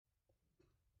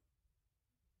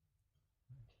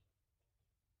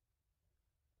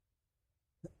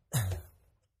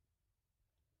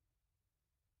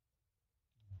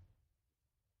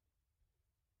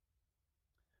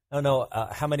I don't know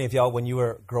how many of y'all, when you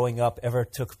were growing up, ever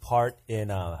took part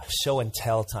in show and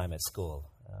tell time at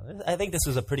school. I think this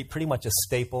was a pretty much a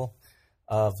staple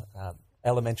of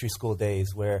elementary school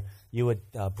days, where you would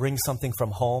bring something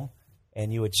from home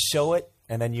and you would show it,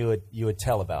 and then you would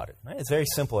tell about it. Right? It's very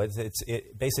simple.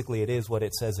 Basically it is what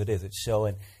it says it is. It's show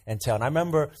and tell. And I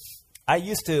remember I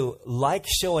used to like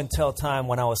show and tell time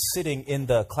when I was sitting in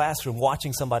the classroom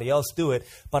watching somebody else do it,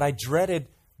 but I dreaded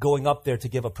going up there to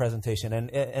give a presentation. And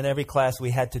in every class,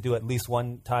 we had to do at least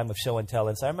one time of show and tell.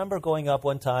 And so I remember going up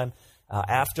one time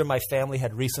after my family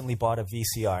had recently bought a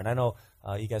VCR. And I know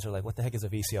you guys are like, what the heck is a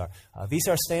VCR?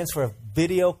 VCR stands for a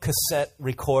video cassette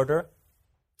recorder.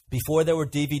 Before there were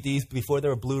DVDs, before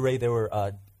there were Blu-ray, there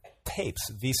were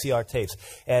tapes, VCR tapes.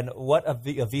 And what a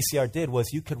VCR did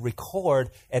was you could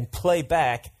record and play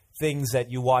back things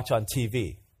that you watch on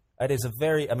TV. It is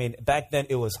back then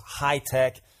it was high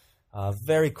tech.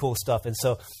 Very cool stuff. And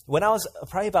so when I was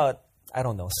probably about,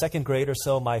 second grade or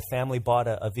so, my family bought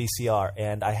a VCR,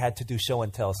 and I had to do show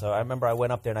and tell. So I remember I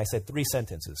went up there and I said 3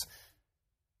 sentences.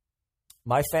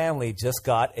 My family just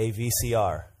got a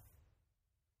VCR.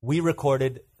 We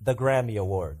recorded the Grammy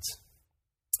Awards.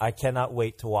 I cannot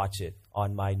wait to watch it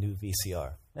on my new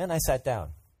VCR. And I sat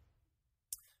down.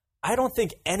 I don't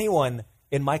think anyone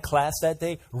in my class that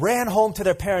day ran home to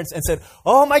their parents and said,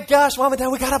 "Oh my gosh, Mom and Dad,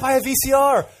 we got to buy a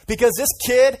VCR because this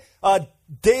kid,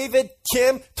 David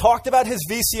Kim, talked about his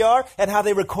VCR and how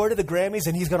they recorded the Grammys,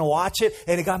 and he's going to watch it,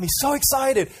 and it got me so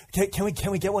excited.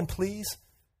 Can we get one, please?"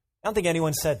 I don't think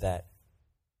anyone said that,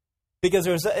 because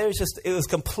it was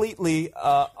completely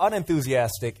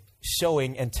unenthusiastic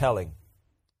showing and telling.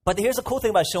 But here's the cool thing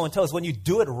about show and tell is when you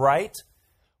do it right,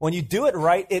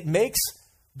 it makes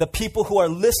the people who are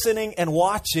listening and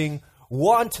watching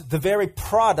want the very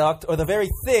product or the very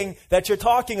thing that you're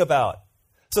talking about.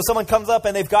 So someone comes up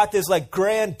and they've got this like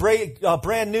brand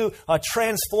new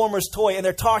Transformers toy, and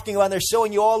they're talking about, and they're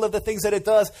showing you all of the things that it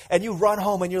does, and you run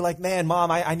home and you're like, "Man,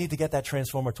 Mom, I need to get that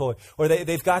Transformer toy." Or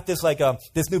they've got this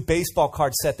this new baseball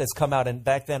card set that's come out, and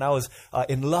back then I was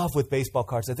in love with baseball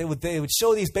cards. That they would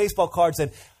show these baseball cards,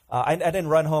 and I didn't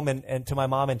run home and to my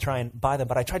mom and try and buy them,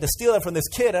 but I tried to steal them from this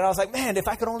kid, and I was like, "Man, if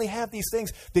I could only have these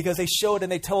things," because they showed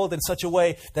and they told in such a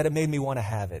way that it made me want to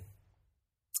have it.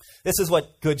 This is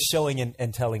what good showing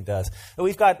and telling does.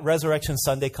 We've got Resurrection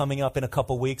Sunday coming up in a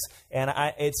couple weeks, and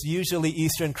it's usually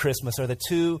Easter and Christmas are the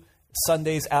 2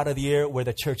 Sundays out of the year where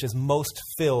the church is most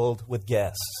filled with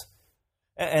guests.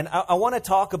 And I want to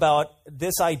talk about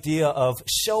this idea of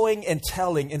showing and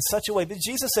telling in such a way that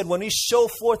Jesus said when we show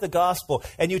forth the gospel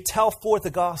and you tell forth the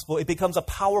gospel, it becomes a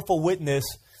powerful witness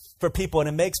for people, and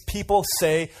it makes people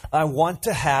say, "I want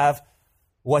to have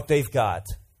what they've got."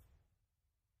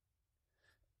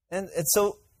 And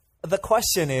so the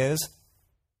question is,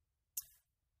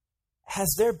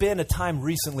 has there been a time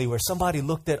recently where somebody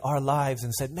looked at our lives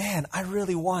and said, "Man, I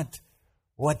really want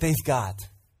what they've got.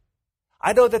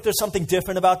 I know that there's something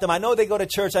different about them. I know they go to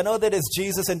church. I know that it's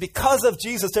Jesus. And because of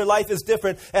Jesus, their life is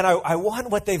different. And I want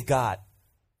what they've got."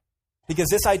 Because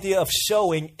this idea of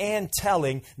showing and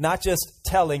telling, not just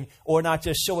telling or not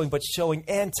just showing, but showing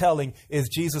and telling is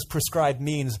Jesus' prescribed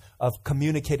means of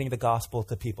communicating the gospel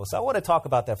to people. So I want to talk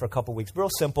about that for a couple weeks. Real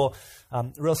simple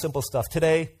stuff.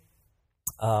 Today,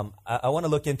 I want to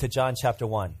look into John chapter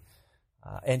 1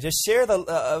 and just share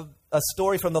a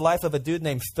story from the life of a dude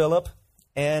named Philip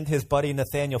and his buddy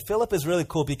Nathaniel. Philip is really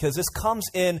cool because this comes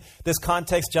in this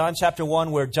context, John chapter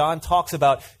 1, where John talks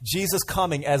about Jesus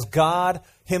coming as God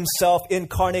himself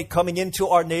incarnate, coming into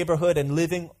our neighborhood and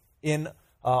living in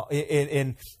our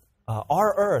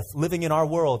earth, living in our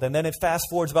world. And then it fast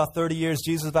forwards about 30 years.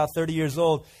 Jesus is about 30 years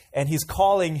old, and he's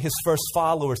calling his first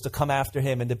followers to come after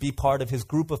him and to be part of his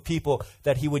group of people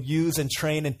that he would use and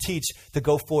train and teach to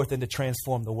go forth and to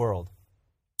transform the world.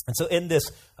 And so in this,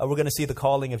 we're going to see the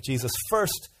calling of Jesus'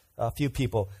 first few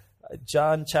people.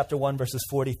 John chapter 1, verses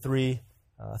 43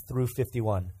 through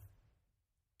 51.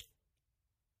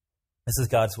 This is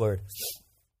God's word.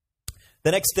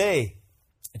 The next day,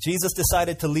 Jesus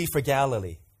decided to leave for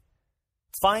Galilee.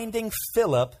 Finding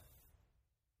Philip,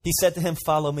 he said to him,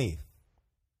 "Follow me."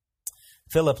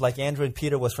 Philip, like Andrew and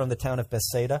Peter, was from the town of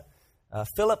Bethsaida.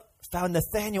 Philip found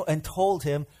Nathanael and told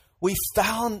him, "We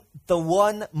found the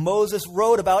one Moses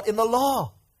wrote about in the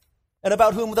law, and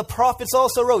about whom the prophets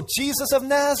also wrote, Jesus of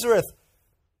Nazareth,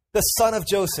 the son of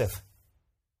Joseph."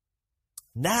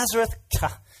 "Nazareth?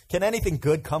 Can anything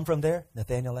good come from there?"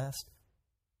 Nathanael asked.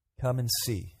 "Come and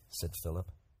see," said Philip.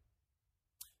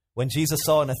 When Jesus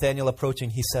saw Nathanael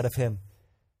approaching, he said of him,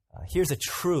 "Here's a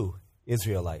true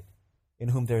Israelite, in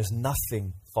whom there is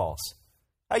nothing false."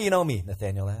 "How do you know me?"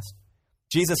 Nathanael asked.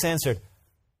 Jesus answered,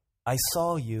 I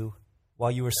saw you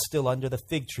while you were still under the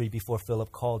fig tree before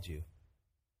Philip called you.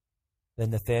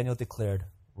 Then Nathanael declared,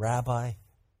 Rabbi,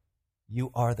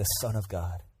 you are the Son of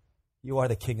God. You are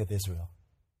the King of Israel.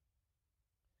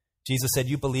 Jesus said,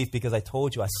 you believe because I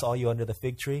told you I saw you under the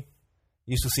fig tree?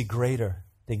 You shall see greater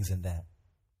things than that.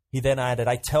 He then added,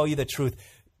 I tell you the truth.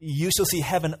 You shall see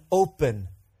heaven open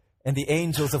and the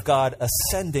angels of God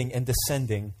ascending and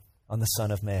descending on the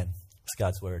Son of Man. It's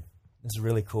God's word. This is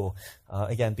really cool.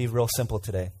 Again, be real simple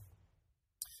today.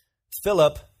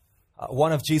 Philip,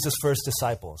 one of Jesus' first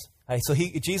disciples. Right, so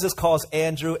Jesus calls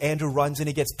Andrew. Andrew runs and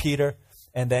he gets Peter.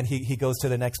 And then he goes to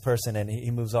the next person and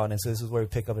he moves on. And so this is where we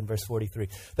pick up in verse 43.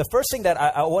 The first thing that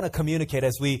I want to communicate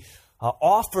as we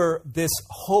offer this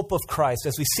hope of Christ,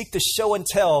 as we seek to show and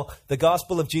tell the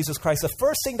gospel of Jesus Christ, the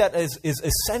first thing that is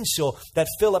essential that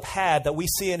Philip had, that we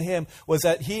see in him, was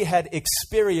that he had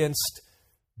experienced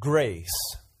grace.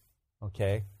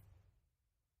 Okay?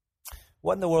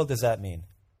 What in the world does that mean?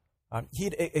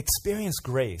 He'd experienced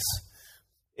grace.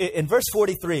 In verse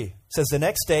 43, it says, the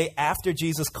next day after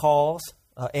Jesus calls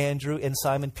Andrew and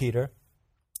Simon Peter,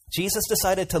 Jesus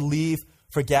decided to leave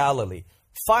for Galilee.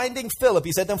 Finding Philip,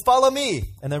 he said to him, follow me.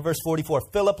 And then verse 44,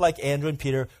 Philip, like Andrew and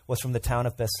Peter, was from the town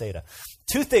of Bethsaida.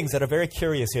 Two things that are very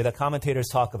curious here that commentators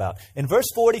talk about. In verse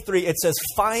 43, it says,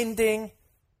 finding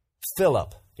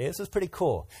Philip. Okay, this is pretty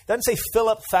cool. It doesn't say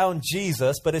Philip found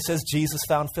Jesus, but it says Jesus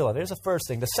found Philip. There's the first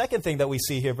thing. The second thing that we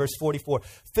see here, verse 44,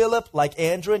 Philip, like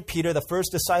Andrew and Peter, the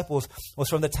first disciples, was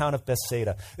from the town of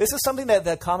Bethsaida. This is something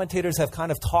that commentators have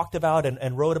kind of talked about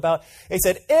and wrote about. They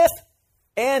said, if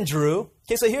Andrew,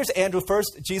 okay, so here's Andrew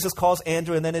first. Jesus calls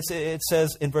Andrew, and then it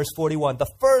says in verse 41,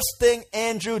 the first thing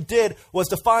Andrew did was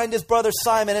to find his brother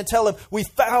Simon and tell him, we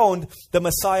found the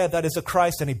Messiah that is the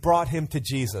Christ, and he brought him to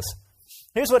Jesus.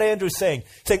 Here's what Andrew's saying.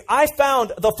 He's saying, I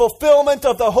found the fulfillment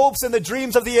of the hopes and the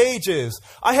dreams of the ages.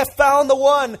 I have found the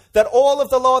one that all of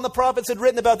the law and the prophets had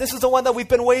written about. This is the one that we've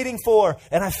been waiting for.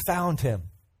 And I found him.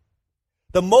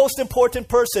 The most important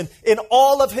person in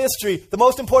all of history, the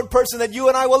most important person that you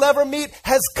and I will ever meet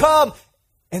has come.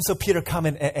 And so Peter, come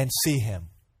and see him.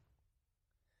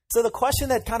 So the question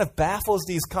that kind of baffles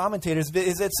these commentators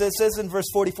is it says in verse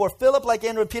 44, Philip, like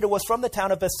Andrew and Peter, was from the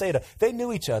town of Bethsaida. They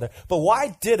knew each other. But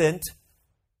why didn't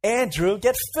Andrew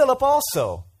get Philip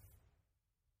also?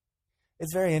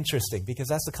 It's very interesting because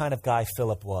that's the kind of guy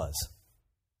Philip was.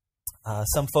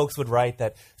 Some folks would write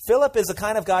that Philip is the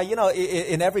kind of guy,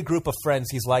 in every group of friends,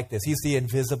 he's like this. He's the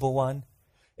invisible one.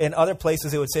 In other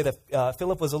places, it would say that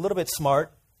Philip was a little bit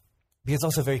smart, but he's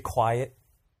also very quiet.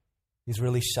 He's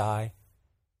really shy.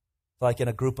 Like in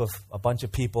a group of a bunch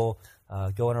of people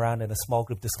going around in a small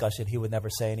group discussion, he would never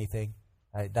say anything.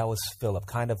 That was Philip,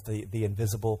 kind of the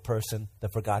invisible person, the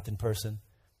forgotten person.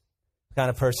 The kind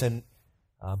of person,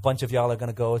 a bunch of y'all are going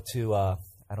to go to,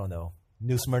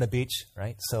 New Smyrna Beach,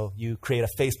 right? So you create a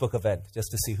Facebook event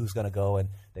just to see who's going to go, and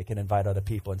they can invite other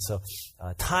people. And so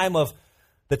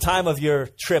the time of your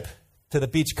trip to the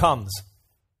beach comes.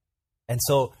 And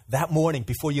so that morning,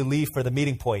 before you leave for the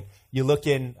meeting point, you look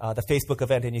in the Facebook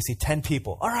event and you see 10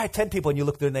 people. All right, 10 people. And you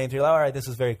look through the names. You're like, all right, this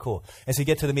is very cool. And so you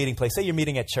get to the meeting place. Say you're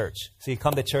meeting at church. So you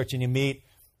come to church and you meet.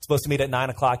 It's supposed to meet at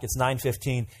 9 o'clock. It's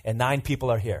 9:15, and 9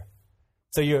 people are here.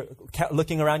 So you're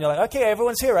looking around. You're like, okay,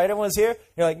 everyone's here, right? Everyone's here?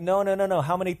 You're like, no.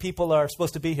 How many people are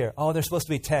supposed to be here? Oh, there's supposed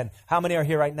to be 10. How many are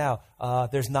here right now?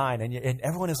 There's 9. And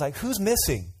everyone is like, who's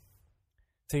missing?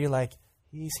 So you're like,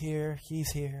 he's here, he's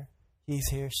here. He's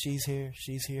here, she's here,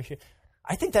 she's here.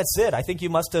 I think that's it. I think you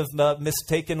must have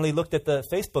mistakenly looked at the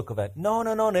Facebook event. No.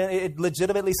 It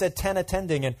legitimately said 10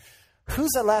 attending. And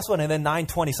who's that last one? And then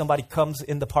 9:20, somebody comes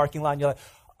in the parking lot. And you're like,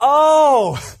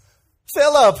 oh,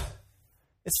 Philip.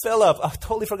 It's Philip. I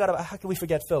totally forgot about, how can we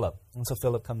forget Philip? And so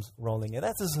Philip comes rolling in.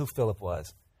 That's just who Philip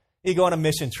was. You go on a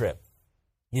mission trip.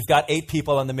 You've got 8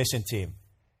 people on the mission team.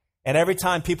 And every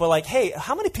time people are like, hey,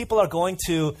 how many people are going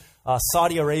to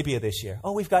Saudi Arabia this year?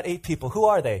 Oh, we've got 8 people. Who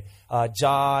are they?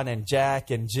 John and Jack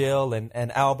and Jill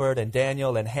and Albert and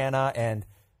Daniel and Hannah and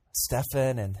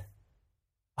Stephan and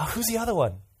who's the other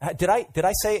one? Did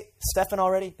I say Stephan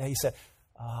already? Yeah, you said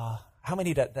how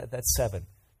many? That's 7.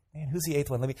 Man, who's the 8th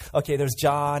one? Okay, there's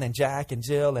John and Jack and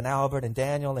Jill and Albert and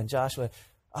Daniel and Joshua.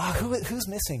 Who's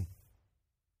missing?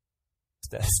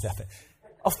 Stephan.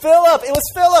 Oh, Philip. It was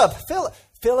Philip.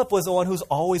 Philip was the one who's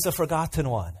always the forgotten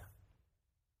one.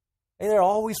 And they're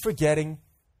always forgetting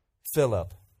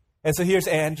Philip. And so here's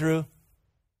Andrew.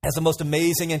 Has the most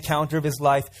amazing encounter of his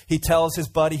life. He tells his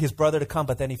brother to come,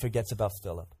 but then he forgets about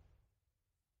Philip.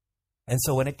 And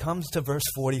so when it comes to verse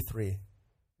 43,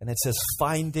 and it says,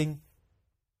 finding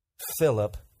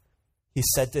Philip, he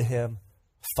said to him,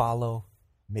 follow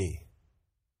me.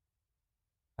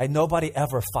 Nobody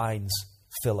ever finds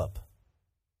Philip.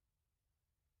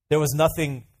 There was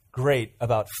nothing great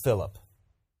about Philip.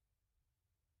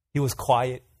 He was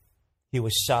quiet. He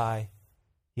was shy.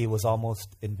 He was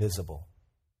almost invisible.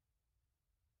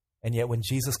 And yet when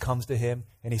Jesus comes to him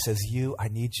and he says, I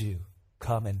need you.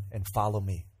 Come and follow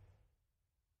me.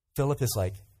 Philip is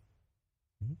like,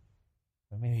 me?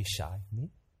 Or maybe he's shy. Me?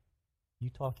 You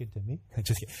talking to me?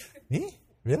 Just me?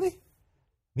 Really?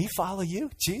 Me follow you?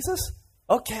 Jesus?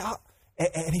 Okay.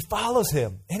 And he follows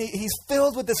him. And he's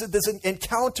filled with this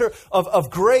encounter of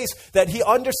grace that he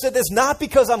understood this not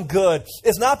because I'm good.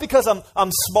 It's not because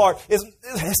I'm smart.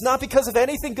 It's not because of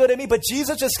anything good in me. But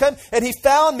Jesus just came and he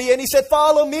found me and he said,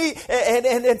 follow me.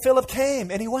 And Philip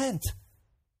came and he went.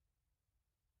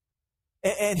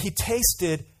 And he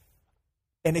tasted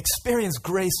and experienced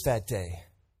grace that day.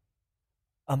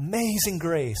 Amazing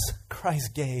grace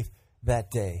Christ gave that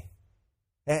day.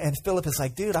 And Philip is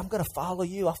like, dude, I'm going to follow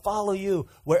you. I'll follow you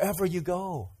wherever you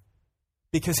go.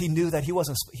 Because he knew that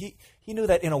he knew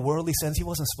that in a worldly sense, he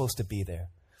wasn't supposed to be there.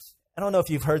 I don't know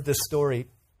if you've heard this story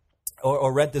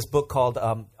or read this book called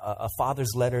A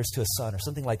Father's Letters to a Son or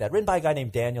something like that, written by a guy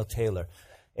named Daniel Taylor.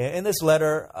 In this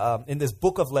letter, in this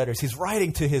book of letters, he's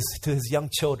writing to his young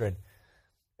children.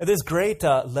 And this great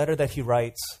letter that he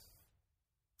writes,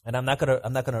 and I'm not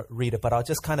gonna read it, but I'll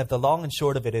just the long and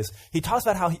short of it is he talks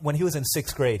about how when he was in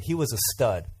 6th grade, he was a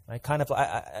stud. Right?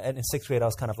 And in 6th grade, I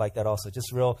was kind of like that also,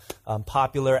 just real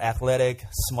popular, athletic,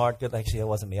 smart, good. Actually, it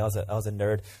wasn't me. I was a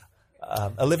nerd.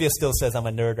 Olivia still says I'm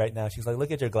a nerd right now. She's like,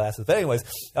 look at your glasses. But anyways,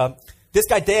 this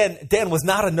guy Dan was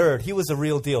not a nerd. He was the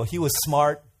real deal. He was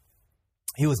smart.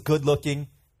 He was good looking.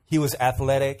 He was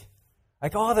athletic.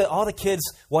 Like all the kids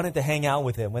wanted to hang out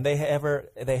with him. When they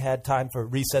had time for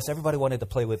recess, everybody wanted to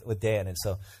play with Dan. And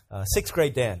so 6th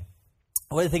grade Dan.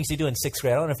 One of the things you do in 6th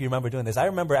grade, I don't know if you remember doing this. I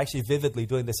remember actually vividly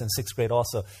doing this in 6th grade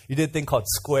also. You did a thing called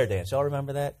square dance. Y'all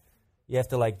remember that? You have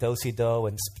to like do-si-do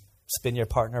and spin your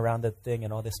partner around the thing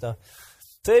and all this stuff.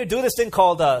 So they do this thing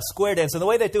called square dance. And the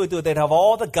way they do it, they'd have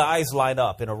all the guys lined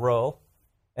up in a row.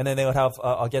 And then they would have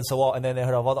against the wall. And then they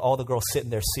would have all the girls sit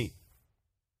in their seat.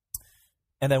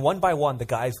 And then one by one, the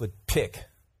guys would pick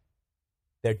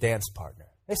their dance partner.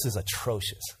 This is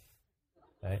atrocious,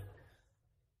 right?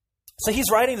 So he's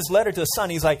writing this letter to his son.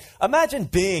 He's like,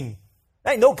 imagine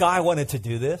no guy wanted to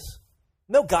do this.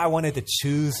 No guy wanted to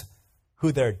choose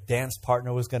who their dance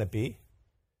partner was going to be.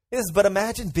 But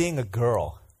imagine being a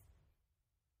girl.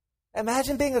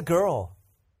 Imagine being a girl.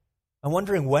 I'm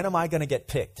wondering, when am I going to get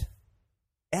picked?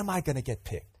 Am I going to get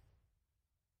picked?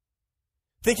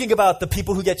 Thinking about the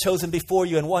people who get chosen before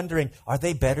you and wondering, are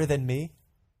they better than me?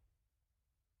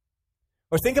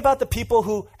 Or think about the people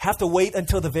who have to wait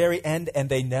until the very end and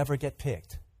they never get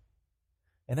picked.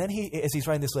 And then as he's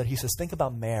writing this letter, he says, think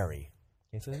about Mary.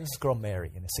 Okay, so this is girl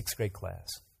Mary in a 6th grade class.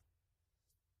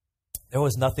 There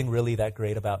was nothing really that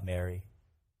great about Mary.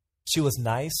 She was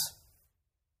nice,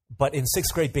 but in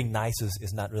 6th grade, being nice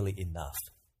is not really enough.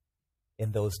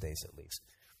 In those days, at least.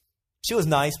 She was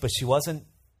nice, but she wasn't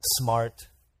smart,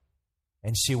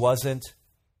 and she wasn't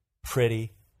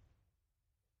pretty.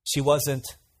 She wasn't,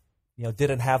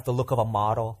 didn't have the look of a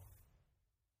model,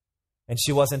 and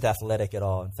she wasn't athletic at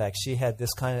all. In fact, she had this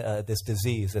this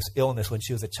disease, this illness when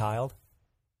she was a child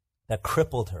that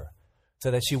crippled her,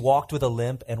 so that she walked with a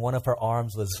limp, and one of her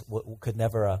arms could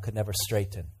never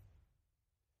straighten.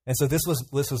 And so this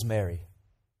was Mary.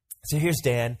 So here's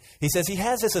Dan. He says he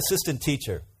has this assistant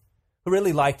teacher who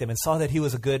really liked him and saw that he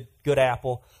was a good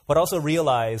apple, but also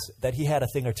realized that he had a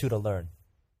thing or two to learn.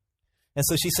 And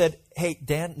so she said, hey,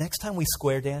 Dan, next time we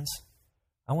square dance,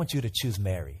 I want you to choose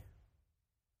Mary.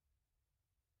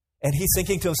 And he's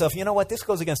thinking to himself, you know what? This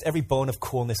goes against every bone of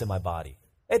coolness in my body.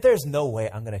 There's no way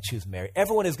I'm going to choose Mary.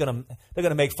 Everyone they're going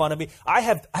to make fun of me. I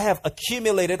have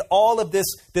accumulated all of this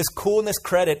coolness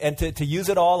credit, and to use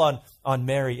it all on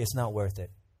Mary is not worth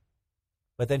it.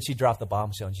 But then she dropped the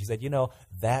bombshell and she said,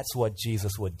 that's what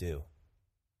Jesus would do.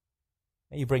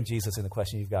 And you bring Jesus in the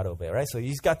question, you've got to obey, right? So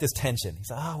he's got this tension.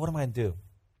 He's like, what am I going to do?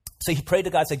 So he prayed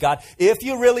to God and said, God, if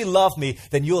you really love me,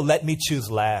 then you'll let me choose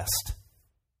last.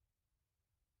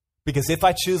 Because if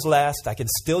I choose last, I can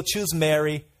still choose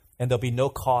Mary, and there'll be no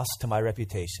cost to my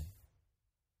reputation.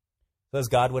 So as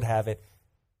God would have it,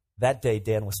 that day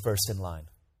Dan was first in line.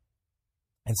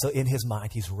 And so in his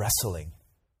mind, he's wrestling.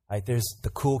 Right? There's the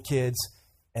cool kids,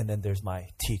 and then there's my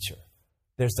teacher.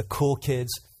 There's the cool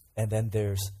kids, and then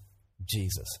there's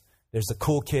Jesus. There's the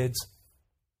cool kids,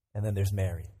 and then there's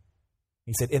Mary.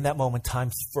 He said, in that moment, time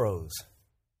froze.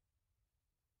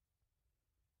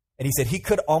 And he said he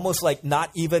could almost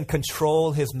not even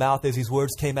control his mouth as these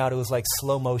words came out. It was like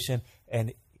slow motion.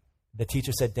 And The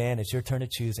teacher said, Dan, it's your turn to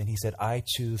choose. And he said, I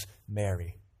choose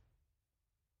Mary.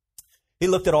 He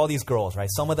looked at all these girls, right?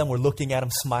 Some of them were looking at him,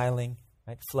 smiling,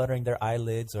 right? Fluttering their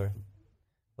eyelids, or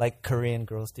like Korean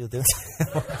girls do this.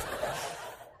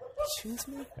 Choose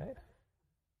me, right?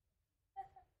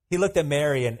 He looked at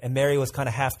Mary, and Mary was kind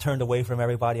of half turned away from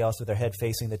everybody else with her head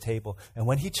facing the table. And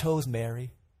when he chose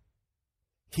Mary,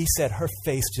 he said her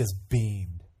face just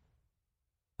beamed.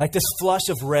 Like this flush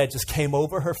of red just came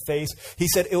over her face. He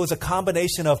said it was a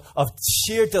combination of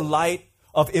sheer delight,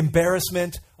 of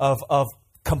embarrassment, of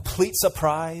complete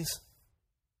surprise.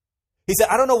 He said,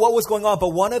 I don't know what was going on, but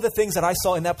one of the things that I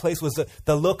saw in that place was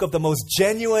the look of the most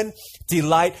genuine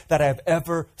delight that I've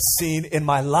ever seen in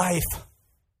my life.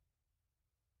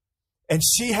 And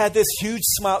she had this huge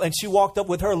smile, and she walked up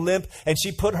with her limp, and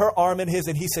she put her arm in his,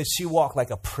 and he said she walked like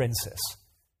a princess,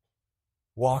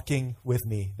 walking with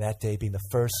me that day, being the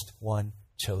first one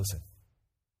chosen.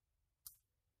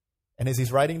 And as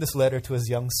he's writing this letter to his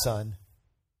young son,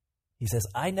 he says,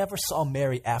 I never saw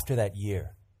Mary after that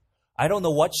year. I don't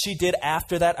know what she did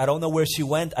after that. I don't know where she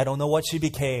went. I don't know what she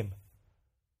became.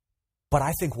 But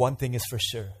I think one thing is for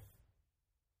sure,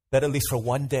 that at least for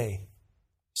one day,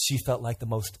 she felt like the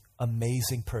most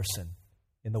amazing person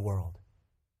in the world.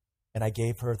 And I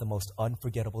gave her the most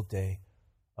unforgettable day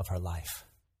of her life.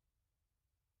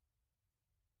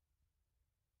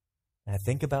 And I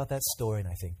think about that story and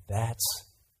I think, that's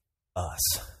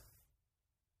us.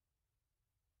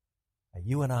 Now,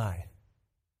 you and I,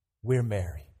 we're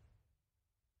Mary.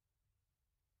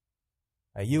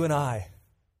 Now, you and I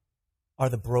are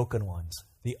the broken ones,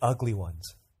 the ugly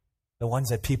ones, the ones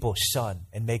that people shun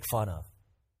and make fun of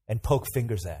and poke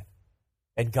fingers at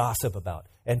and gossip about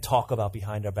and talk about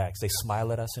behind our backs. They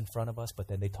smile at us in front of us, but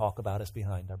then they talk about us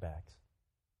behind our backs.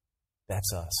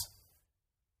 That's us.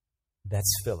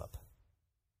 That's Philip.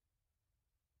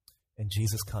 And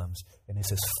Jesus comes and he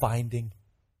says, finding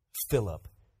Philip,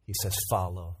 he says,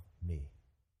 follow me.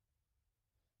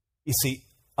 You see,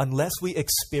 unless we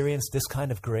experience this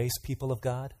kind of grace, people of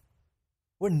God,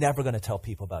 we're never going to tell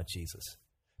people about Jesus.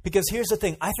 Because here's the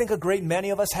thing, I think a great many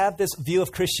of us have this view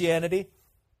of Christianity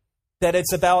that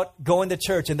it's about going to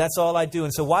church and that's all I do.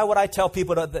 And so why would I tell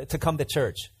people to come to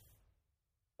church?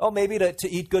 Oh, maybe to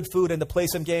eat good food and to play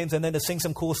some games and then to sing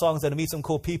some cool songs and to meet some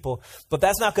cool people. But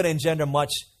that's not going to engender much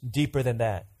deeper than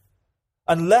that.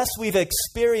 Unless we've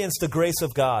experienced the grace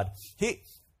of God.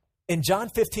 In John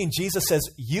 15, Jesus says,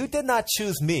 you did not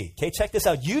choose me. Okay, check this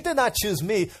out. You did not choose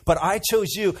me, but I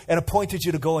chose you and appointed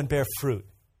you to go and bear fruit.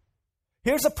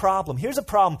 Here's a problem.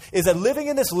 Is that living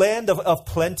in this land of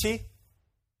plenty,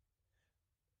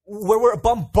 where we're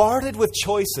bombarded with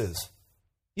choices.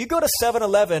 You go to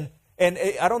 7-Eleven, and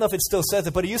I don't know if it still says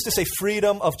it, but it used to say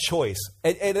freedom of choice.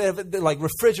 And like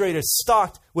refrigerators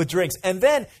stocked with drinks. And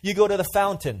then you go to the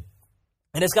fountain.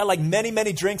 And it's got like many,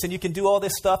 many drinks, and you can do all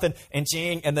this stuff, and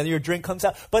then your drink comes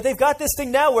out. But they've got this thing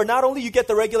now where not only you get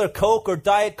the regular Coke or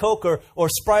Diet Coke or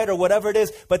Sprite or whatever it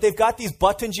is, but they've got these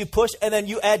buttons you push, and then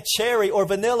you add cherry or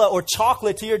vanilla or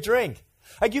chocolate to your drink.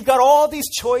 Like you've got all these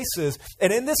choices.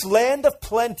 And in this land of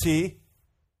plenty,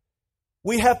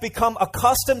 we have become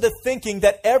accustomed to thinking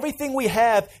that everything we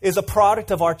have is a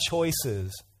product of our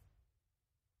choices.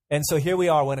 And so here we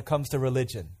are when it comes to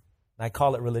religion. I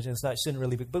call it religion. It shouldn't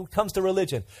really be, but when it comes to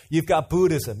religion, you've got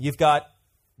Buddhism, you've got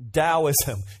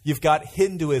Taoism, you've got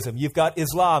Hinduism, you've got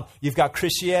Islam, you've got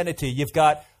Christianity, you've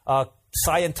got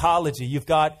Scientology, you've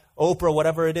got Oprah,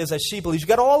 whatever it is that she believes. You've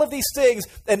got all of these things,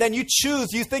 and then you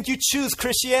think you choose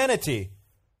Christianity.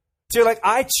 So you're like,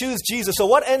 I choose Jesus. So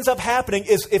what ends up happening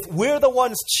is if we're the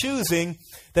ones choosing,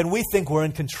 then we think we're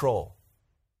in control.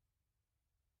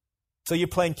 So you're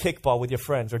playing kickball with your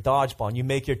friends or dodgeball, and you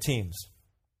make your teams.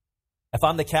 If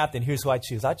I'm the captain, here's who I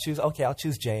choose. I'll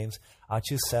choose James. I'll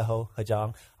choose Seho,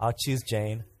 Hajang. I'll choose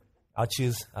Jane. I'll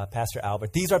choose Pastor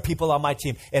Albert. These are people on my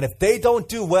team. And if they don't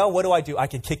do well, what do? I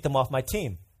can kick them off my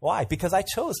team. Why? Because I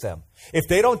chose them. If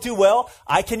they don't do well,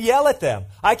 I can yell at them.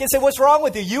 I can say, what's wrong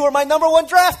with you? You were my number one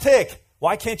draft pick.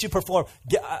 Why can't you perform?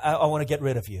 I want to get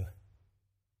rid of you.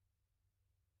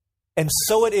 And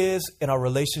so it is in our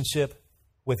relationship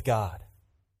with God.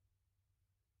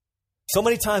 So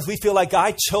many times we feel like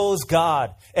I chose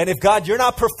God. And if God, you're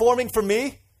not performing for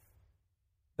me,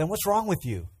 then what's wrong with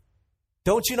you?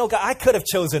 Don't you know, God, I could have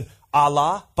chosen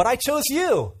Allah, but I chose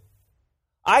you.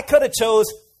 I could have chose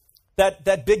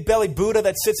that big belly Buddha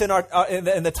that sits in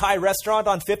the Thai restaurant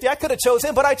on 50. I could have chose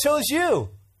him, but I chose you.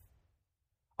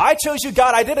 I chose you,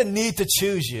 God. I didn't need to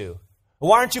choose you.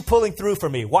 Why aren't you pulling through for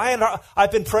me?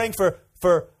 I've been praying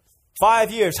for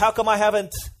 5 years. How come I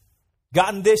haven't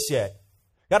gotten this yet?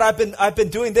 God, I've been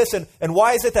doing this, and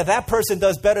why is it that person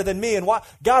does better than me? And why?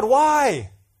 God,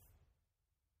 why?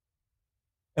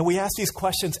 And we ask these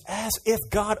questions as if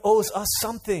God owes us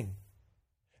something.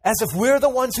 As if we're the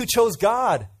ones who chose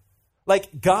God.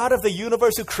 Like God of the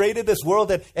universe who created this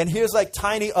world, and here's like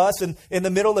tiny us in the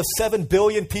middle of 7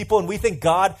 billion people, and we think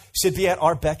God should be at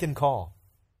our beck and call.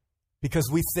 Because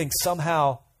we think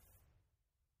somehow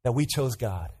that we chose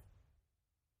God.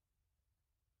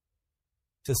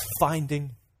 Just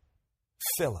finding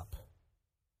Philip.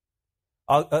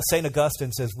 St.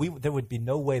 Augustine says there would be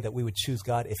no way that we would choose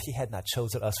God if he had not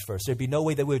chosen us first. There'd be no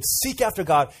way that we would seek after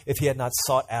God if he had not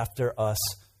sought after us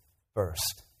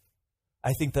first.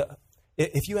 I think that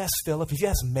if you ask Philip, if you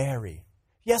ask Mary,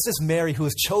 this Mary who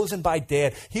was chosen by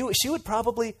Dad, she would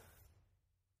probably,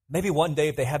 maybe one day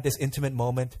if they have this intimate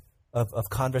moment of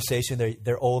conversation,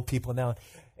 they're old people now,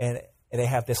 and they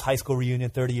have this high school reunion,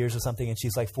 30 years or something, and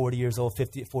she's like 40 years old,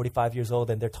 50, 45 years old,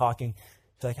 and they're talking.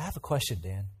 She's like, I have a question,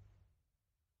 Dan.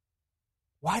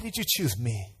 Why did you choose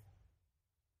me?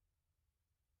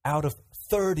 Out of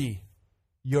 30,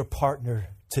 your partner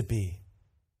to be.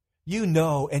 You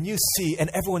know and you see, and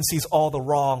everyone sees all the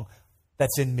wrong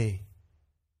that's in me.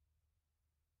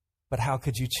 But how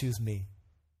could you choose me?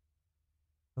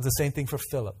 It was the same thing for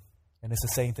Philip, and it's the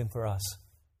same thing for us.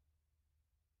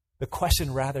 The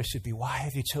question rather should be, why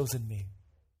have you chosen me?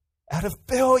 Out of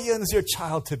billions, your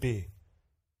child to be.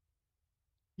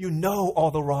 You know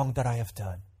all the wrong that I have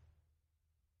done.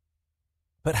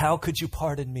 But how could you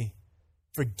pardon me?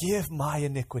 Forgive my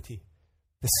iniquity.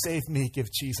 To save me,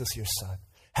 give Jesus your Son.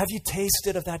 Have you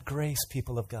tasted of that grace,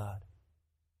 people of God?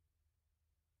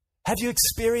 Have you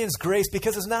experienced grace?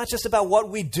 Because it's not just about what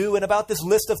we do and about this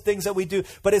list of things that we do,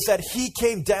 but it's that he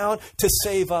came down to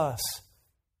save us.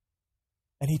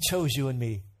 And he chose you and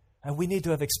me. And we need to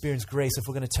have experienced grace if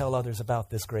we're going to tell others about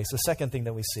this grace. The second thing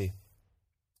that we see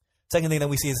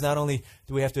is not only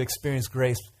do we have to experience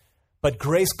grace, but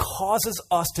grace causes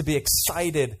us to be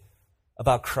excited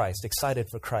about Christ, excited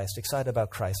for Christ, excited about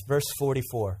Christ. Verse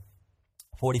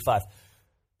 45.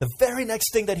 The very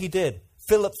next thing that he did,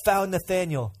 Philip found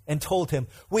Nathanael and told him,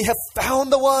 we have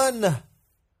found the one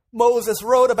Moses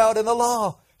wrote about in the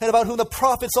law and about whom the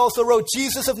prophets also wrote,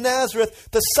 Jesus of Nazareth,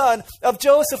 the son of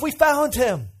Joseph. We found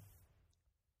him.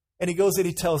 And he goes and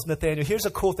he tells Nathanael, here's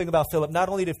a cool thing about Philip. Not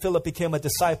only did Philip become a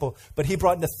disciple, but he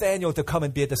brought Nathanael to come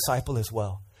and be a disciple as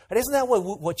well. And isn't that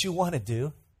what you want to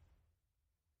do?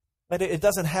 But it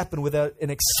doesn't happen without an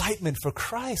excitement for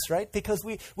Christ, right? Because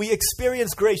we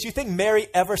experience grace. You think Mary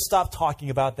ever stopped talking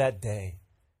about that day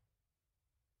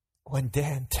when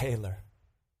Dan Taylor,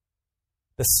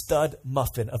 the stud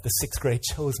muffin of the 6th grade,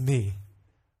 chose me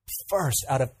first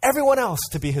out of everyone else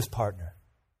to be his partner?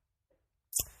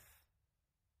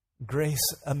 Grace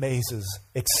amazes,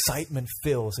 excitement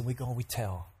fills, and we go and we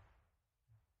tell.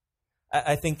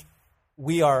 I think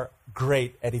we are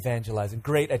great at evangelizing,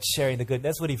 great at sharing the good.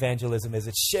 That's what evangelism is.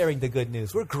 It's sharing the good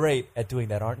news. We're great at doing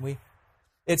that, aren't we?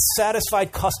 It's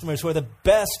satisfied customers who are the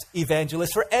best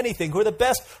evangelists for anything, who are the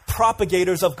best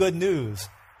propagators of good news,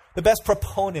 the best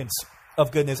proponents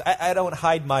of good news. I don't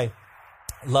hide my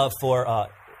love for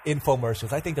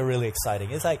infomercials. I think they're really exciting.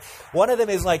 It's like, one of them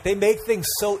is like, they make things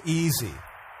so easy.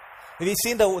 Have you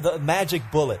seen the magic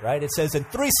bullet, right? It says in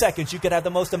 3 seconds you could have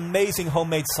the most amazing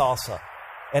homemade salsa.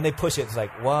 And they push it. It's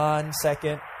like 1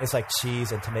 second. It's like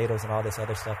cheese and tomatoes and all this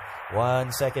other stuff.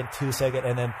 1 second, 2 seconds,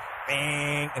 and then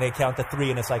bang, and they count to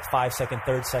 3, and it's like 5 second,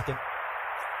 3rd second.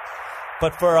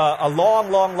 But for a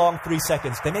long 3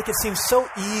 seconds, they make it seem so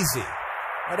easy.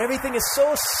 And everything is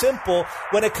so simple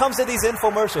when it comes to these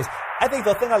infomercials. I think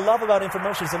the thing I love about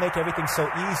infomercials is they make everything so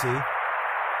easy.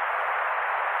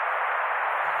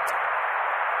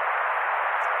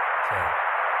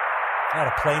 I had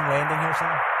a plane landing here or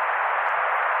something?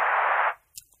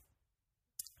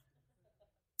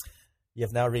 You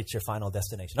have now reached your final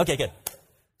destination. Okay, good.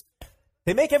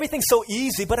 They make everything so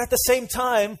easy, but at the same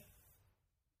time,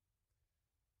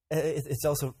 it's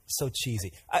also so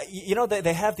cheesy.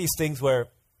 They have these things where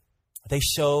they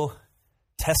show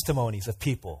testimonies of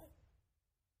people.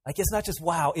 Like, it's not just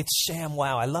wow, it's sham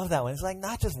wow. I love that one. It's like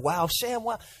not just wow, sham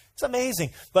wow. It's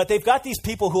amazing. But they've got these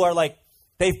people who are like,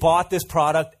 they've bought this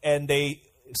product and they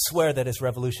swear that it's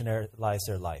revolutionized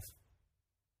their life.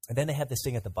 And then they have this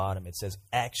thing at the bottom. It says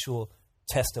actual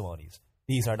testimonies.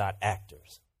 These are not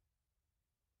actors.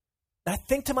 And I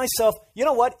think to myself, you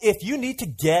know what? If you need to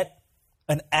get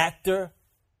an actor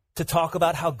to talk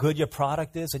about how good your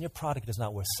product is, then your product is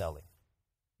not worth selling.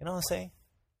 You know what I'm saying?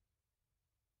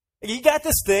 You got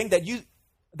this thing that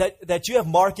you have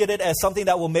marketed as something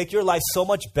that will make your life so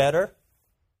much better.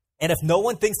 And if no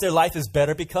one thinks their life is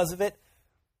better because of it,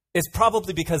 it's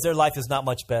probably because their life is not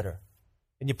much better.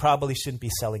 And you probably shouldn't be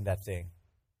selling that thing.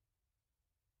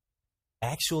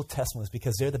 Actual testimonies,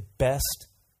 because they're the best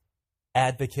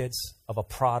advocates of a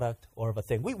product or of a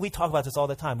thing. We talk about this all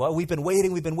the time. Well, we've been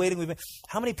waiting.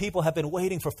 How many people have been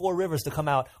waiting for Four Rivers to come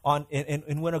out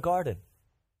in Winter Garden?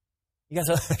 You guys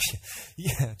are,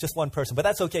 yeah, just one person. But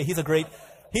that's okay. He's a great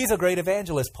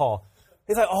evangelist, Paul.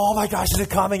 He's like, oh my gosh, is it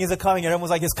coming? And everyone's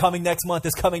like, it's coming next month.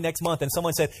 And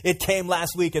someone said, it came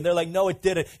last week. And they're like, no, it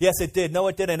didn't. Yes, it did. No,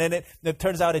 it didn't. And it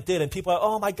turns out it did. And people are,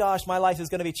 oh my gosh, my life is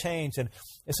going to be changed. And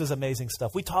this is amazing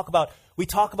stuff. We talk about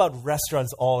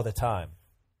restaurants all the time.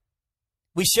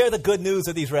 We share the good news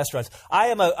of these restaurants.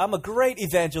 I'm a great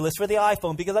evangelist for the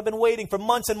iPhone because I've been waiting for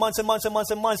months and months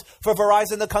for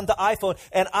Verizon to come to iPhone.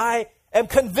 And I am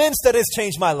convinced that it's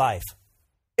changed my life.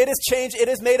 It has changed. It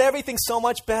has made everything so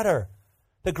much better.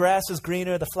 The grass is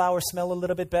greener, the flowers smell a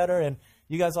little bit better, and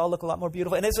you guys all look a lot more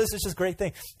beautiful. And it's just a great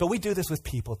thing. But we do this with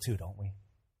people too, don't we?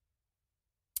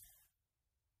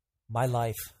 My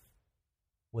life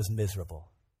was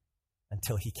miserable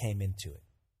until he came into it.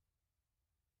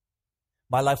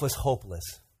 My life was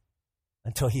hopeless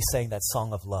until he sang that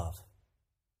song of love.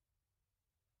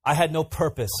 I had no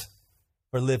purpose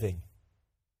for living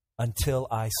until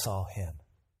I saw him.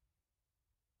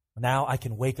 Now I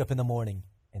can wake up in the morning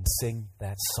and sing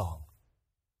that song.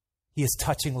 He is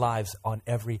touching lives on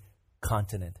every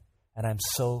continent, and I'm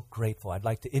so grateful. I'd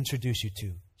like to introduce you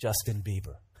to Justin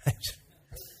Bieber.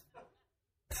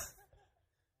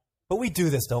 But we do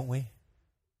this, don't we?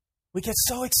 We get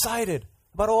so excited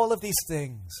about all of these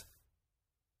things.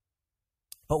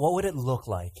 But what would it look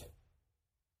like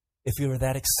if you were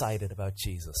that excited about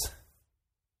Jesus?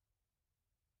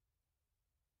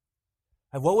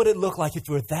 And what would it look like if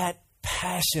you were that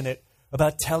passionate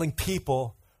about telling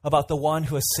people about the one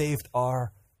who has saved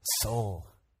our soul?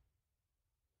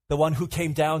 The one who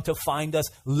came down to find us,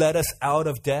 let us out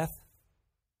of death?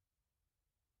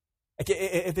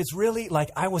 If it's really like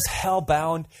I was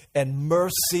hell-bound and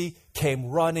mercy came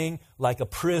running like a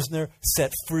prisoner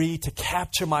set free to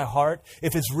capture my heart,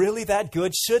 if it's really that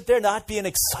good, should there not be an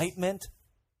excitement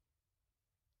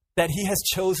that he has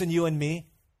chosen you and me?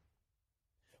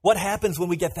 What happens when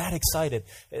we get that excited?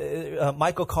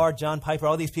 Michael Card, John Piper,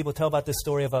 all these people tell about this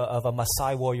story of a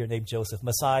Maasai warrior named Joseph.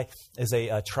 Maasai is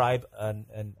a tribe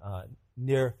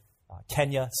near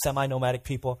Kenya, semi-nomadic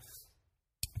people.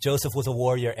 Joseph was a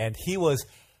warrior, and he was,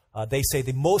 they say,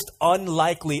 the most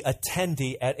unlikely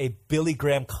attendee at a Billy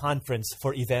Graham conference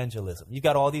for evangelism. You've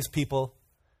got all these people,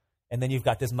 and then you've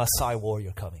got this Maasai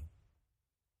warrior coming.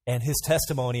 And his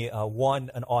testimony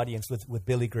won an audience with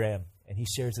Billy Graham. And he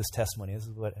shares his testimony. This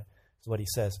is what he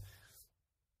says.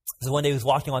 So one day he was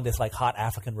walking on this like hot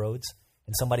African roads,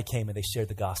 and somebody came and they shared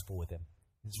the gospel with him.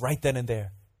 It was right then and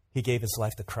there. He gave his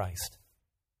life to Christ.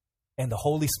 And the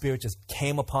Holy Spirit just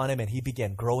came upon him, and he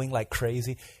began growing like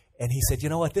crazy. And he said, you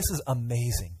know what? This is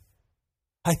amazing.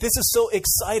 Like, this is so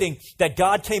exciting that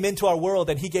God came into our world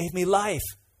and he gave me life.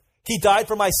 He died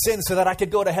for my sins so that I could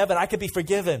go to heaven. I could be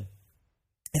forgiven.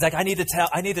 He's like, I need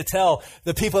to tell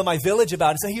the people in my village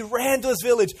about it. So he ran to his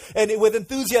village, and with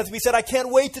enthusiasm, he said, I can't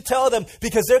wait to tell them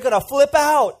because they're going to flip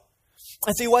out.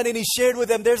 And so he went and he shared with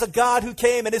them, there's a God who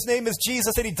came, and his name is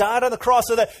Jesus, and he died on the cross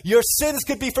so that your sins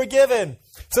could be forgiven,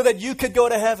 so that you could go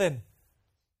to heaven.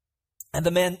 And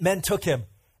the men took him,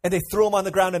 and they threw him on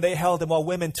the ground, and they held him, while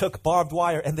women took barbed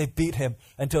wire, and they beat him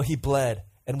until he bled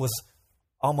and was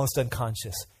almost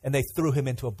unconscious. And they threw him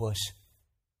into a bush.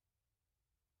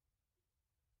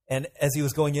 And as he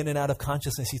was going in and out of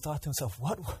consciousness, he thought to himself,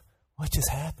 what just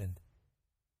happened?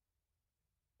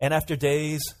 And after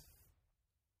days,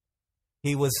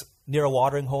 he was near a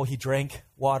watering hole. He drank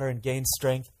water and gained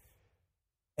strength.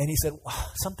 And he said, wow,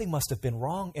 something must have been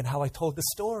wrong in how I told the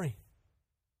story.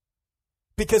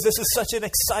 Because this is such an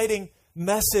exciting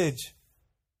message.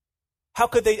 How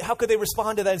could they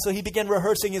respond to that? And so he began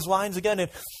rehearsing his lines again. And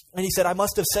he said, I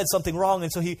must have said something wrong.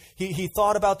 And so he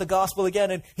thought about the gospel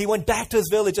again. And he went back to his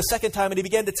village a second time. And he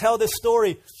began to tell this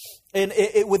story and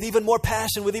with even more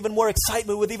passion, with even more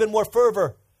excitement, with even more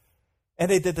fervor.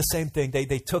 And they did the same thing. They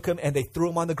took him and they threw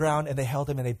him on the ground. And they held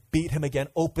him and they beat him again,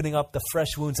 opening up the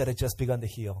fresh wounds that had just begun to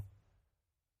heal.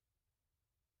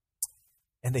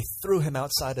 And they threw him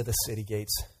outside of the city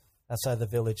gates, outside the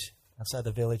village.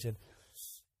 And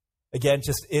again,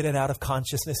 just in and out of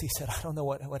consciousness, he said, I don't know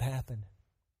what happened.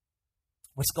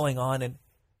 What's going on? And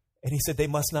he said, they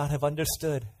must not have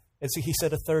understood. And so he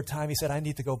said a third time, he said, I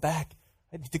need to go back.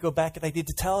 I need to go back and I need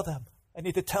to tell them. I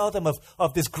need to tell them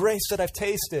of this grace that I've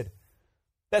tasted.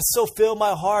 That so filled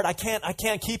my heart. I can't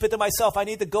keep it to myself. I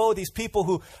need to go. These people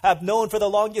who I've known for the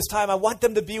longest time, I want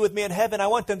them to be with me in heaven. I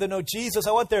want them to know Jesus.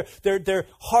 I want their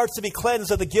hearts to be cleansed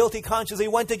of the guilty conscience. He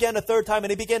went again a third time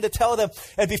and he began to tell them.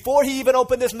 And before he even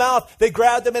opened his mouth, they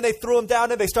grabbed him and they threw him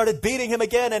down and they started beating him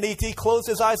again. And he closed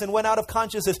his eyes and went out of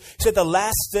consciousness. He said the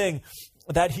last thing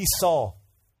that he saw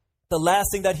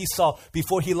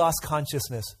before he lost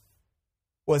consciousness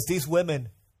was these women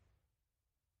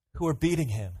who were beating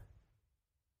him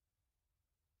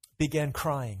began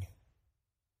crying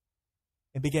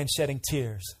and began shedding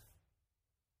tears.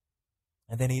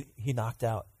 And then he knocked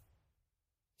out.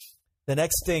 The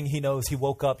next thing he knows, he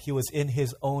woke up, he was in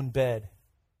his own bed.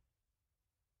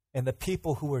 And the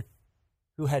people who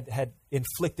had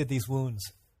inflicted these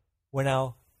wounds were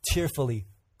now tearfully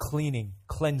cleaning,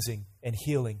 cleansing, and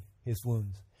healing his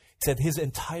wounds. He said his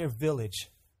entire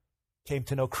village came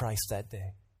to know Christ that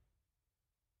day.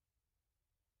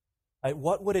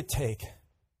 What would it take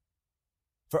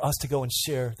for us to go and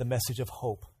share the message of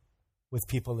hope with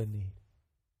people in need?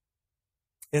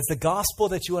 Is the gospel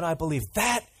that you and I believe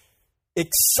that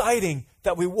exciting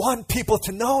that we want people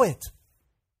to know it?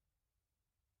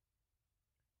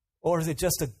 Or is it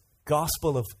just a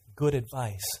gospel of good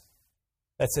advice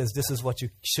that says this is what you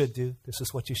should do, this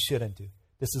is what you shouldn't do,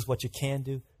 this is what you can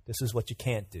do, this is what you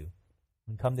can't do?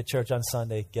 And come to church on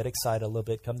Sunday, get excited a little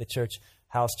bit, come to church,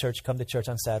 house church, come to church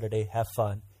on Saturday, have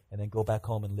fun, and then go back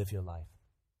home and live your life.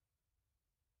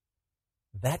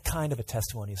 That kind of a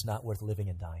testimony is not worth living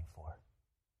and dying for.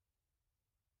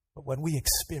 But when we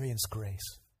experience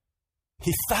grace,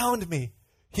 He found me,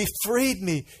 He freed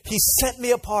me, He set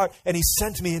me apart, and He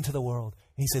sent me into the world.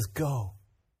 And He says, go.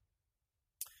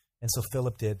 And so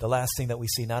Philip did. The last thing that we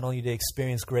see, not only did he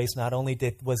experience grace, not only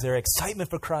was there excitement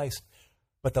for Christ,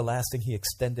 but the last thing, he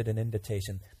extended an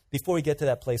invitation. Before we get to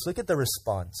that place, look at the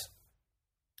response.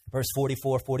 Verse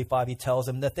 44, 45, he tells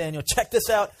him, Nathanael, check this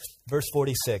out. Verse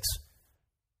 46.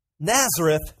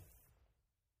 Nazareth,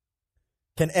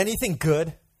 can anything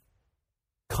good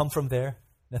come from there?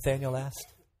 Nathanael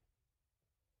asked.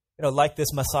 Like this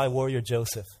Maasai warrior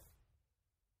Joseph,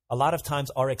 a lot of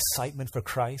times our excitement for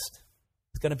Christ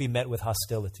is going to be met with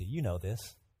hostility. You know this.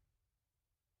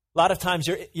 A lot of times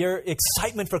your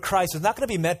excitement for Christ is not going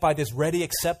to be met by this ready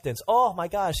acceptance. Oh my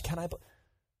gosh,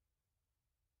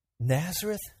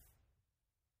 Nazareth?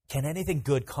 Can anything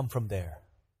good come from there?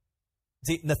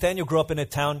 See, Nathanael grew up in a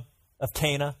town of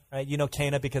Cana, right? You know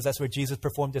Cana because that's where Jesus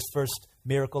performed his first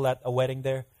miracle at a wedding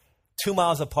there. 2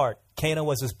 miles apart. Cana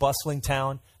was this bustling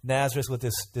town. Nazareth was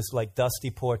this like dusty,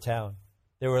 poor town.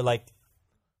 They were like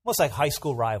almost like high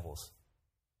school rivals,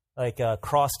 like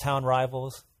cross-town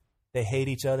rivals. They hate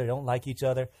each other. They don't like each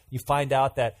other. You find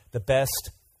out that the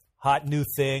best hot new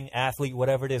thing, athlete,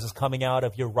 whatever it is coming out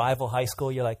of your rival high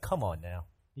school. You're like, come on now.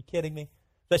 You kidding me?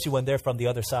 Especially when they're from the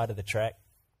other side of the track.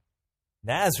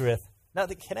 Nazareth,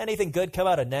 can anything good come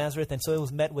out of Nazareth? And so it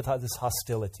was met with this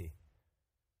hostility.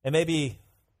 And maybe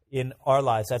in our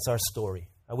lives, that's our story.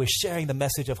 We're sharing the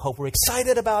message of hope. We're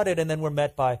excited about it, and then we're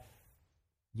met by,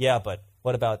 yeah, but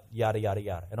what about yada, yada,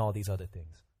 yada, and all these other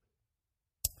things.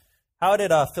 How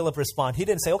did Philip respond? He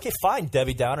didn't say, okay, fine,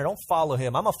 Debbie Downer, don't follow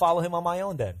him. I'm going to follow him on my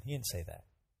own then. He didn't say that.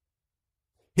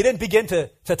 He didn't begin to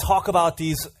talk about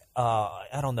these,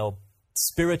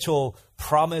 spiritual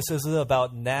promises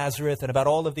about Nazareth and about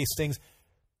all of these things.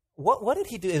 What did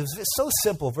he do? It was so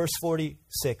simple. Verse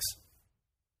 46,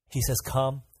 he says,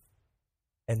 come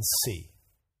and see.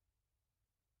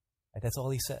 And that's all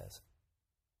he says.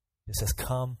 He says,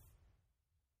 come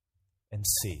and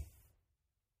see.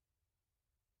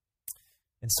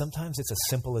 And sometimes it's as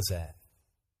simple as that.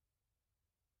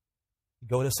 You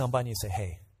go to somebody and you say,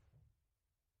 hey,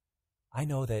 I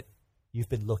know that you've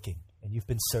been looking and you've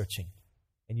been searching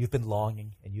and you've been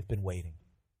longing and you've been waiting.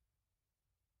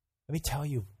 Let me tell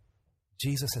you,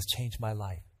 Jesus has changed my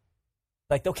life.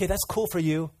 Like, okay, that's cool for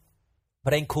you,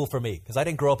 but ain't cool for me because I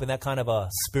didn't grow up in that kind of a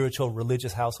spiritual,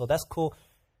 religious household. That's cool.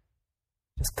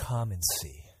 Just come and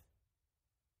see.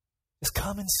 Just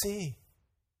come and see.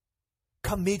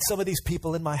 Come meet some of these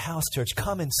people in my house church.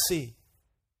 Come and see.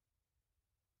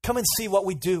 Come and see what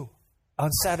we do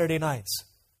on Saturday nights.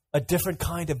 A different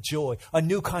kind of joy, a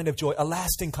new kind of joy, a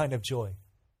lasting kind of joy.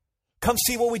 Come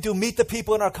see what we do. Meet the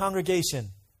people in our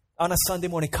congregation on a Sunday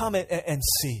morning. Come and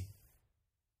see.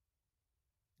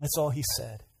 That's all he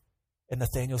said. And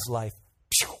Nathanael's life,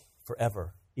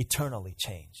 forever, eternally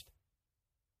changed.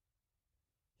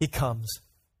 He comes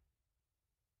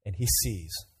and he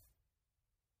sees.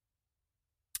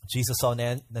 Jesus saw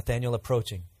Nathanael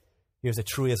approaching. Here's a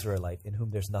true Israelite in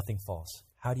whom there's nothing false.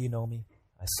 How do you know me?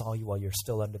 I saw you while you're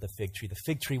still under the fig tree. The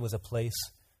fig tree was a place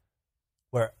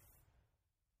where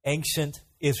ancient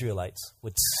Israelites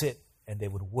would sit and they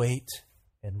would wait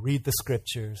and read the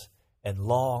scriptures and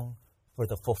long for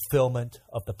the fulfillment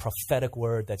of the prophetic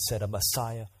word that said a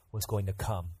Messiah was going to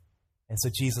come. And so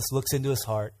Jesus looks into his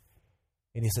heart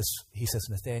and he says,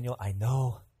 Nathanael, I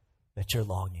know that you're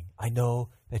longing. I know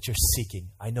that you're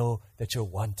seeking. I know that you're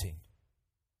wanting.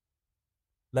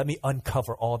 Let me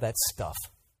uncover all that stuff.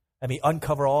 Let me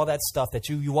uncover all that stuff that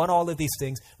you want all of these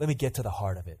things. Let me get to the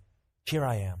heart of it. Here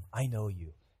I am. I know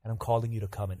you. And I'm calling you to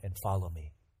come and follow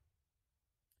me.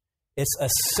 It's a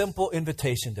simple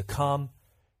invitation to come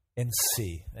and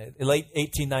see. Late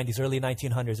 1890s, early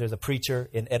 1900s, there's a preacher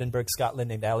in Edinburgh, Scotland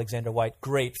named Alexander White.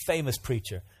 Great, famous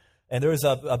preacher. And there was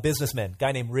a businessman, a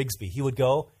guy named Rigsby. He would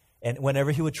go, and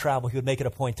whenever he would travel, he would make it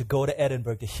a point to go to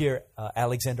Edinburgh to hear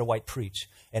Alexander White preach.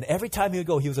 And every time he would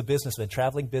go, he was a businessman,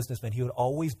 traveling businessman. He would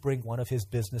always bring one of his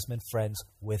businessman friends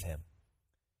with him.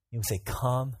 He would say,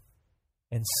 come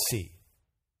and see.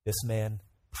 This man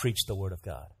preached the word of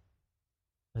God.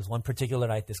 There's one particular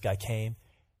night this guy came.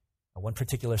 On one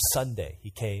particular Sunday,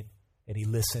 he came and he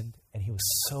listened, and he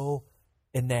was so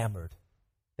enamored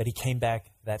that he came back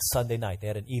that Sunday night. They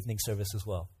had an evening service as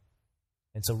well.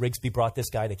 And so Rigsby brought this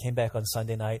guy. They came back on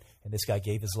Sunday night, and this guy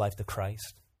gave his life to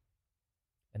Christ.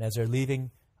 And as they're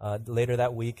leaving later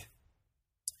that week,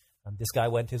 this guy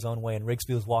went his own way, and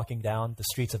Rigsby was walking down the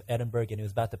streets of Edinburgh, and he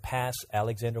was about to pass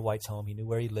Alexander White's home. He knew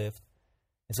where he lived.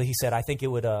 And so he said, I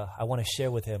want to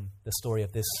share with him the story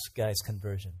of this guy's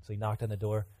conversion. So he knocked on the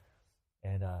door,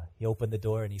 and he opened the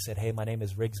door, and he said, hey, my name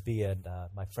is Rigsby, and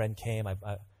my friend came. I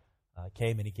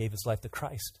came, and he gave his life to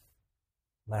Christ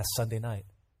last Sunday night.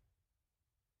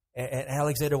 And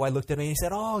Alexander White looked at me and he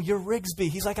said, oh, you're Rigsby.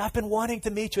 He's like, I've been wanting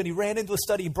to meet you. And he ran into a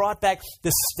study. He brought back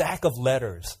this stack of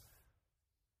letters.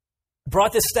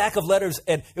 Brought this stack of letters,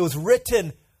 and it was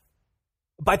written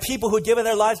by people who had given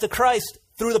their lives to Christ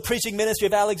through the preaching ministry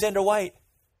of Alexander White.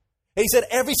 And he said,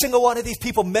 every single one of these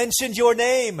people mentioned your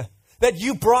name, that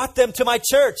you brought them to my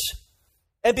church.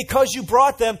 And because you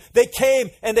brought them, they came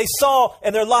and they saw,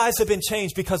 and their lives have been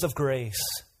changed because of grace.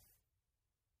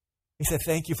 He said,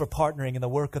 thank you for partnering in the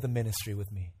work of the ministry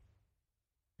with me,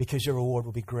 because your reward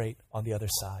will be great on the other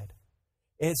side.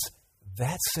 It's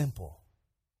that simple.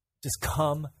 Just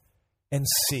come and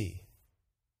see.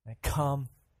 Come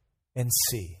and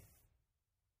see.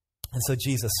 And so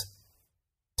Jesus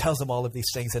tells them all of these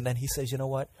things, and then he says, you know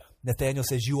what? Nathanael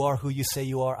says, you are who you say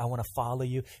you are. I want to follow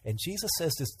you. And Jesus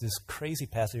says this crazy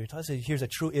passage. He says, here's a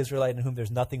true Israelite in whom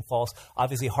there's nothing false.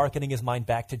 Obviously hearkening his mind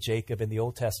back to Jacob in the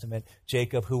Old Testament.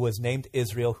 Jacob, who was named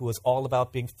Israel, who was all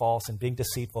about being false and being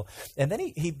deceitful. And then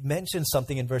he mentions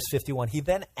something in verse 51. He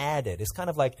then added, it's kind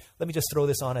of like, let me just throw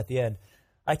this on at the end.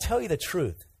 I tell you the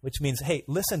truth, which means, hey,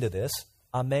 listen to this.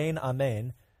 Amen,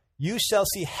 amen. You shall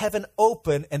see heaven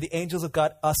open and the angels of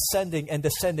God ascending and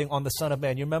descending on the Son of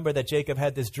Man. You remember that Jacob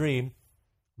had this dream,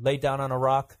 laid down on a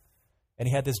rock, and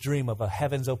he had this dream of a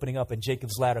heavens opening up and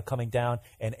Jacob's ladder coming down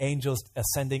and angels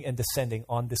ascending and descending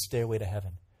on this stairway to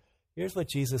heaven. Here's what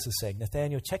Jesus is saying.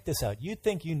 Nathanael, check this out. You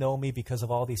think you know me because of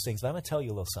all these things, but I'm going to tell you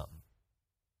a little something.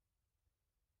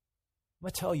 I'm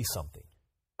going to tell you something.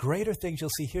 Greater things you'll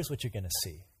see, here's what you're going to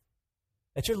see.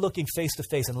 That you're looking face to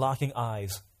face and locking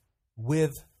eyes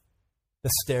with the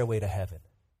stairway to heaven.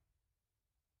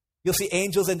 You'll see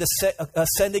angels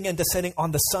ascending and descending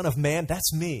on the Son of Man.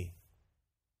 That's me.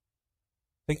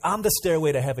 I'm the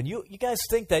stairway to heaven. You guys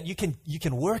think that you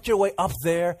can work your way up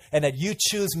there and that you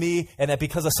choose me and that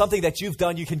because of something that you've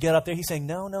done you can get up there? He's saying,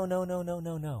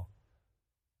 no.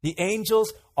 The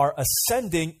angels are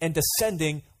ascending and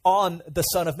descending on the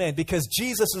Son of Man because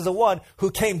Jesus is the one who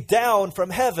came down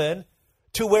from heaven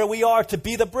to where we are to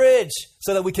be the bridge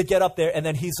so that we could get up there, and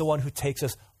then he's the one who takes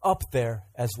us up there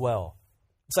as well.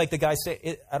 It's like the guy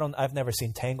say, I've never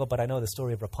seen Tangled, but I know the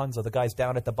story of Rapunzel. The guy's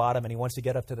down at the bottom and he wants to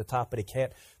get up to the top, but he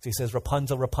can't. So he says,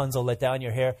 Rapunzel, Rapunzel, let down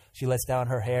your hair. She lets down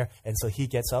her hair, and so he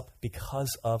gets up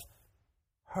because of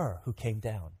her who came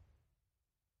down.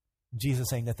 Jesus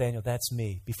saying, Nathanael, that's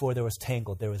me. Before there was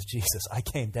Tangled, there was Jesus. I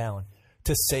came down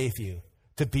to save you,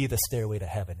 to be the stairway to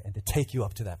heaven, and to take you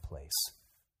up to that place.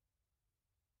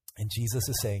 And Jesus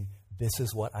is saying, this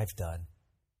is what I've done.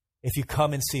 If you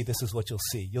come and see, this is what you'll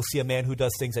see. You'll see a man who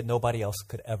does things that nobody else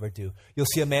could ever do. You'll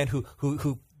see a man who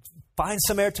finds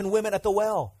Samaritan women at the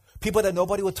well, people that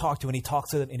nobody would talk to, and he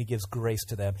talks to them and he gives grace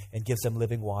to them and gives them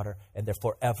living water, and they're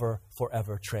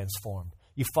forever transformed.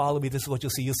 You follow me, this is what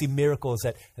you'll see. You'll see miracles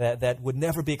that would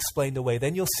never be explained away.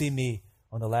 Then you'll see me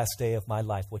on the last day of my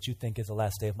life, what you think is the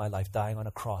last day of my life, dying on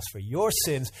a cross for your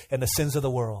sins and the sins of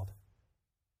the world,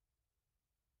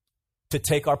 to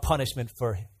take our punishment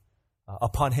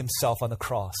upon himself on the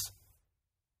cross,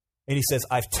 And he says,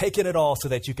 I've taken it all so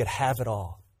that you could have it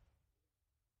all.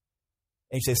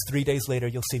 And he says, 3 days later,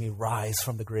 you'll see me rise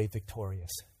from the grave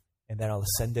victorious. And then I'll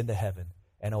ascend into heaven,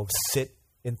 and I'll sit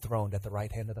enthroned at the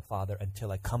right hand of the Father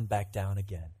until I come back down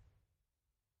again.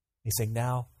 He's saying,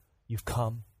 now you've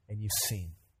come and you've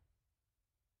seen.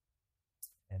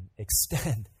 And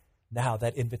extend now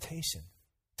that invitation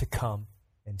to come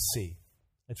and see.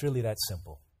 It's really that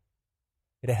simple.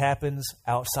 It happens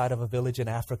outside of a village in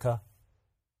Africa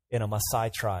in a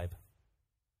Maasai tribe.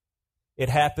 It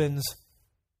happens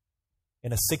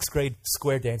in a 6th grade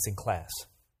square dancing class.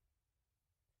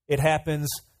 It happens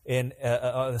in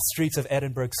the streets of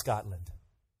Edinburgh, Scotland.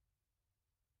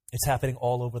 It's happening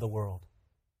all over the world.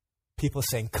 People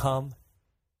saying, come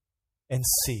and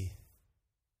see,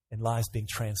 and lives being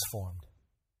transformed.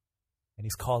 And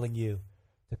he's calling you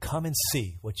to come and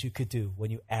see what you could do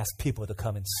when you ask people to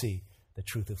come and see the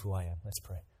truth of who I am. Let's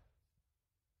pray.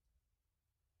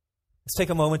 Let's take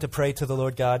a moment to pray to the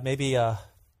Lord God. Maybe there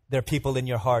are people in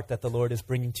your heart that the Lord is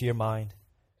bringing to your mind.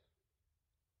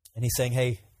 And he's saying,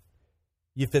 hey,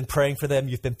 you've been praying for them.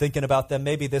 You've been thinking about them.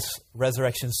 Maybe this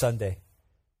Resurrection Sunday,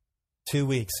 2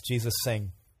 weeks, Jesus is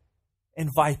saying,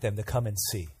 invite them to come and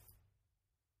see.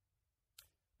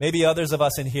 Maybe others of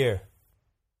us in here,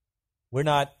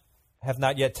 have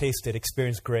not yet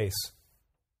experienced grace.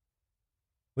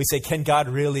 We say, can God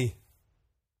really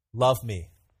love me?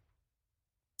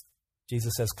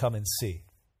 Jesus says, come and see.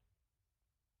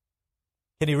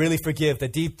 Can he really forgive the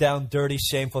deep down, dirty,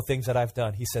 shameful things that I've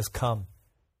done? He says, come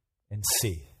and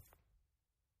see.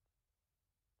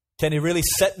 Can he really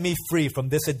set me free from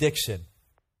this addiction?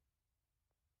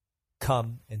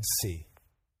 Come and see.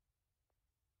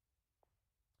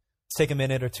 Let's take a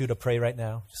minute or two to pray right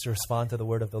now, just to respond to the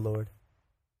word of the Lord.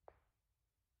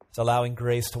 It's allowing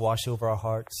grace to wash over our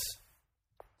hearts,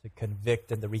 to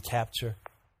convict and to recapture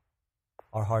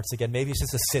our hearts again. Maybe it's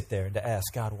just to sit there and to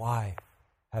ask, God, why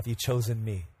have you chosen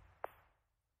me?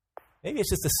 Maybe it's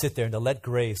just to sit there and to let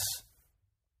grace,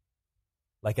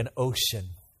 like an ocean,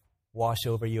 wash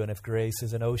over you. And if grace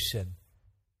is an ocean,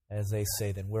 as they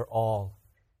say, then we're all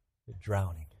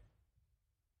drowning.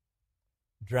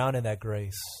 Drown in that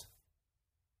grace.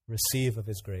 Receive of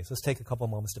his grace. Let's take a couple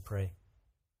moments to pray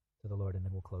to the Lord, and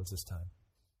then we'll close this time.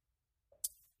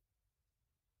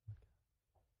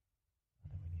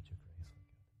 Father, we need your grace,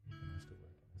 Lord God. We've been asked to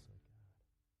work in this, Lord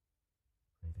God.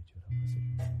 Pray that you would help us to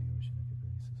consume the ocean of your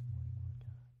grace this morning, Lord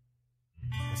God.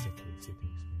 Help us to taste it,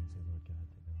 to experience it, Lord God,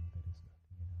 to know that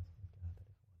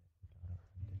it's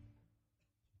nothing in us,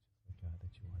 Lord God,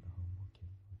 that if one, Lord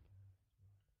God,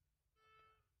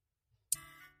 our earned it.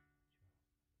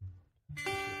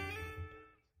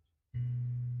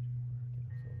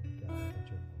 Lord God, that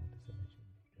you are the humble King, Lord God.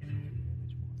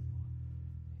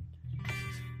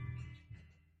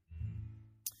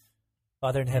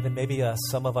 Father in heaven, maybe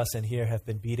some of us in here have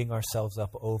been beating ourselves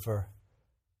up over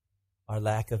our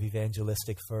lack of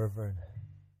evangelistic fervor. And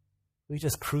we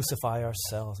just crucify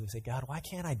ourselves. We say, God, why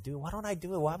can't I do it? Why don't I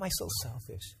do it? Why am I so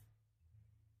selfish?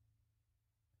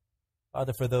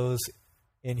 Father, for those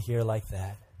in here like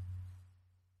that,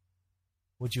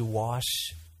 would you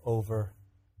wash over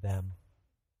them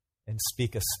and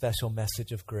speak a special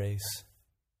message of grace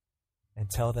and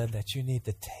tell them that you need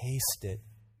to taste it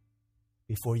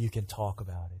before you can talk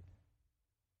about it.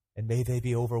 And may they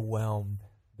be overwhelmed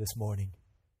this morning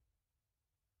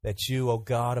that you, O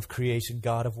God of creation,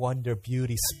 God of wonder,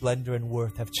 beauty, splendor, and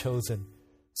worth, have chosen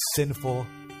sinful,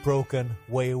 broken,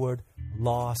 wayward,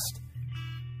 lost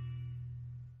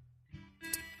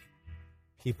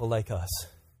people like us.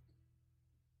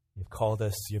 You've called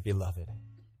us your beloved.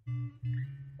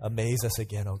 Amaze us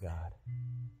again, O God.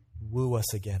 Woo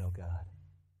us again, O God.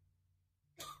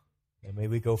 And may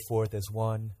we go forth as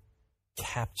one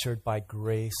captured by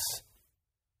grace,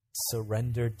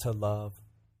 surrendered to love,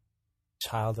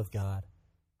 child of God,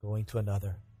 going to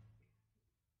another,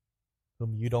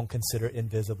 whom you don't consider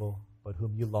invisible, but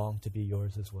whom you long to be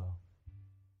yours as well.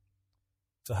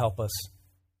 So help us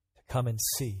to come and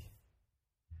see,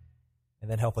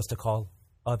 and then help us to call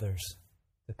others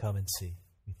to come and see.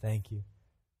 We thank you,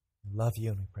 we love you,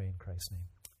 and we pray in Christ's name.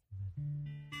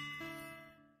 Amen.